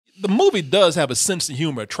the movie does have a sense of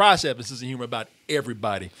humor, tries to have a sense of humor about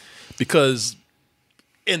everybody, because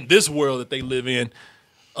in this world that they live in,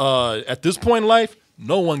 at this point in life,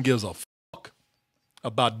 no one gives a fuck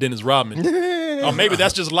about Dennis Rodman. Or maybe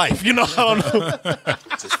that's just life, you know? I don't know.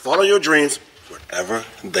 Just follow your dreams wherever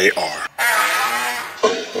they are.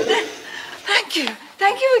 Thank you.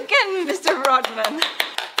 Thank you again, Mr. Rodman.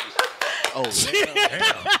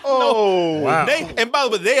 Oh, wow. And by the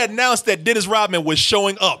way, they announced that Dennis Rodman was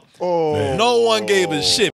showing up. Oh, no one gave a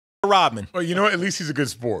shit. Rodman. Well, you know what? At least he's a good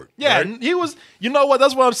sport. Yeah, right? he was. You know what?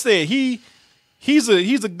 That's what I'm saying. He's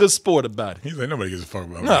a good sport about it. He's like, nobody gives a fuck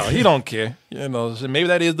about No, me. he don't care. You know, so maybe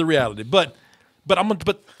that is the reality. But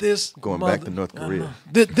this going back to North Korea.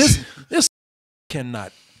 This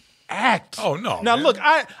cannot act. Oh no. Now man. look,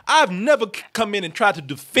 I've never come in and tried to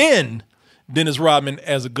defend Dennis Rodman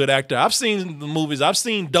as a good actor. I've seen the movies. I've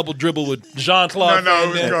seen Double Dribble with Jean-Claude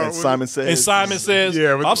Van Damme. And Simon Says. And Simon Says.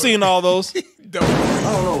 Yeah, but- I've seen all those. I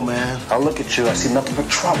don't know, man. I look at you, I see nothing but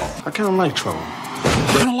trouble. I kind of like trouble.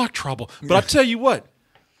 I don't like trouble. But I tell you what,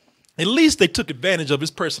 at least they took advantage of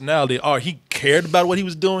his personality, or he cared about what he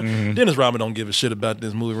was doing. Dennis Rodman don't give a shit about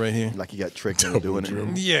this movie right here. Like he got tricked into doing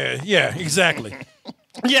it. Yeah, exactly.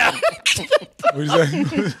 Yeah. What is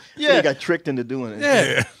that? Yeah. He got tricked into doing it.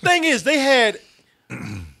 Yeah. Thing is, they had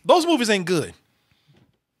those movies ain't good,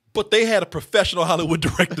 but they had a professional Hollywood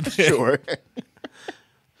director there. Sure.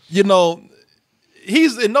 You know,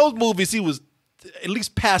 he's in those movies. He was at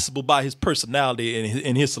least passable by his personality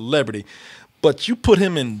and his celebrity. But you put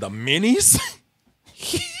him in the minis,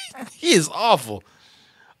 he is awful.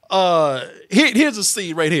 Here's a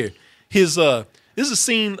scene right here. This is a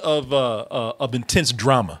scene of intense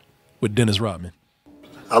drama with Dennis Rodman.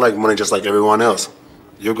 I like money just like everyone else.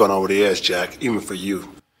 You're going over the edge, Jack, even for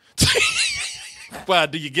you. Wow,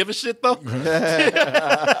 do you give a shit though?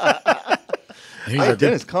 Hey,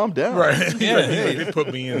 Dennis, calm down. Right. Yeah. They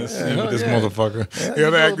put me in the scene with this motherfucker.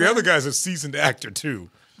 The other guy's a seasoned actor too.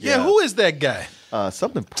 Yeah, who is that guy?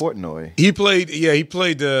 Something Portnoy. He played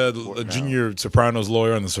the Junior Sopranos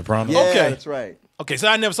lawyer on The Sopranos. Yeah, Okay. that's right. Okay, so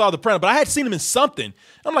I never saw The Sopranos, but I had seen him in something.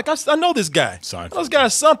 I'm like, I know this guy. Seinfeld. This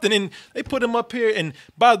guy's something, and they put him up here. And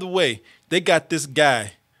by the way, they got this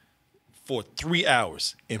guy for 3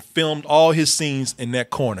 hours and filmed all his scenes in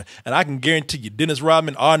that corner. And I can guarantee you, Dennis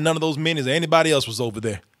Rodman or none of those minis or anybody else was over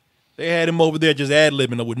there. They had him over there just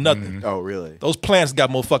ad-libbing with nothing. Oh, really? Those plants got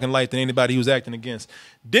more fucking life than anybody he was acting against.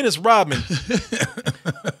 Dennis Rodman,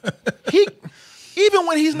 even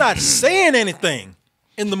when he's not saying anything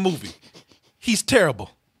in the movie, he's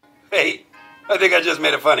terrible. Hey, I think I just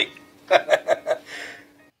made it funny.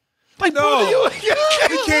 Like, No. brother,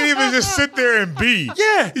 He can't even just sit there and be.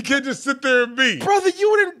 Yeah. He can't just sit there and be. brother,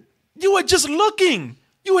 you were just looking.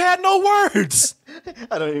 You had no words.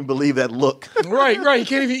 I don't even believe that look. Right. He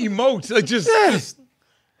can't even emote. Like just sit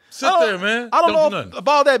there, man. I don't know nothing. if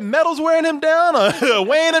all that metal's wearing him down or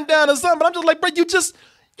weighing him down or something, but I'm just like, bro,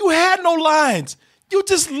 you had no lines. You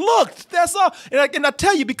just looked. That's all. And I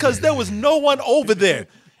tell you, because there was no one over there.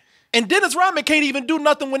 And Dennis Rodman can't even do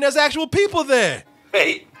nothing when there's actual people there.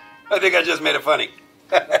 Hey, I think I just made it funny.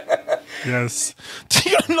 Yes. Do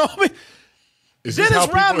you know what I mean? Is Dennis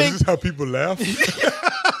Rodman- Is this how people laugh?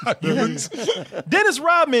 Dennis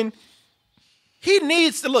Rodman, he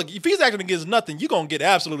needs to look. If he's acting against nothing, you're gonna get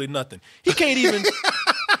absolutely nothing. He can't even,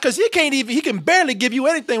 because he can barely give you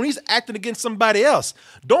anything when he's acting against somebody else.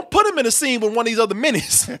 Don't put him in a scene with one of these other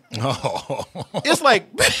minis. Oh. It's like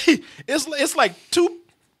it's like two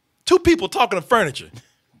people talking to furniture,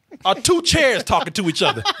 or two chairs talking to each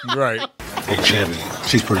other. Right. Hey, Chevy,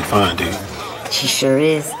 she's pretty fine, dude. She sure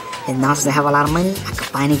is. And now since I have a lot of money, I could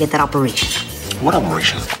finally get that operation What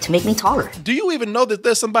operation? to make me taller. Do you even know that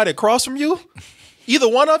there's somebody across from you? Either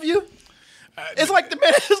one of you? It's like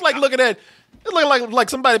it's like looking at. It look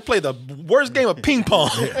like somebody played the worst game of ping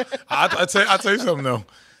pong. I'll tell you something though.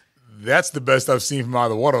 That's the best I've seen from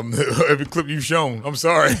either one of them. Every clip you've shown. I'm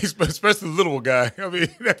sorry, especially the little guy. I mean,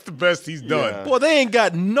 that's the best he's done. Yeah. Boy, they ain't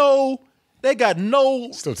got no. They got no.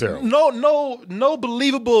 Still terrible. No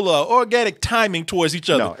believable organic timing towards each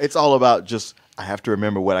other. No, it's all about just, I have to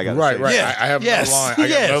remember what I got to Right. say. Yeah. I have Yes. another line. I got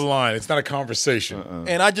Yes. another line. It's not a conversation.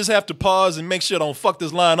 And I just have to pause and make sure I don't fuck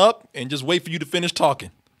this line up and just wait for you to finish talking.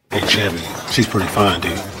 Hey, Chevy, she's pretty fine,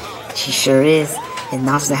 dude. She sure is. And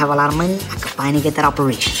now since I have a lot of money, I could finally get that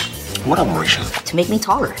operation What operation? to make me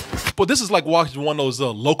taller. But this is like watching one of those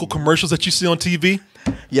local commercials that you see on TV.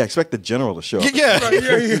 Yeah, expect the general to show up. Yeah.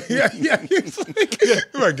 Yeah. It's like,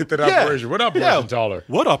 you might get that operation. What operation, taller?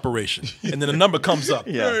 What operation? And then the number comes up.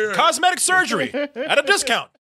 Yeah. Cosmetic surgery at a discount.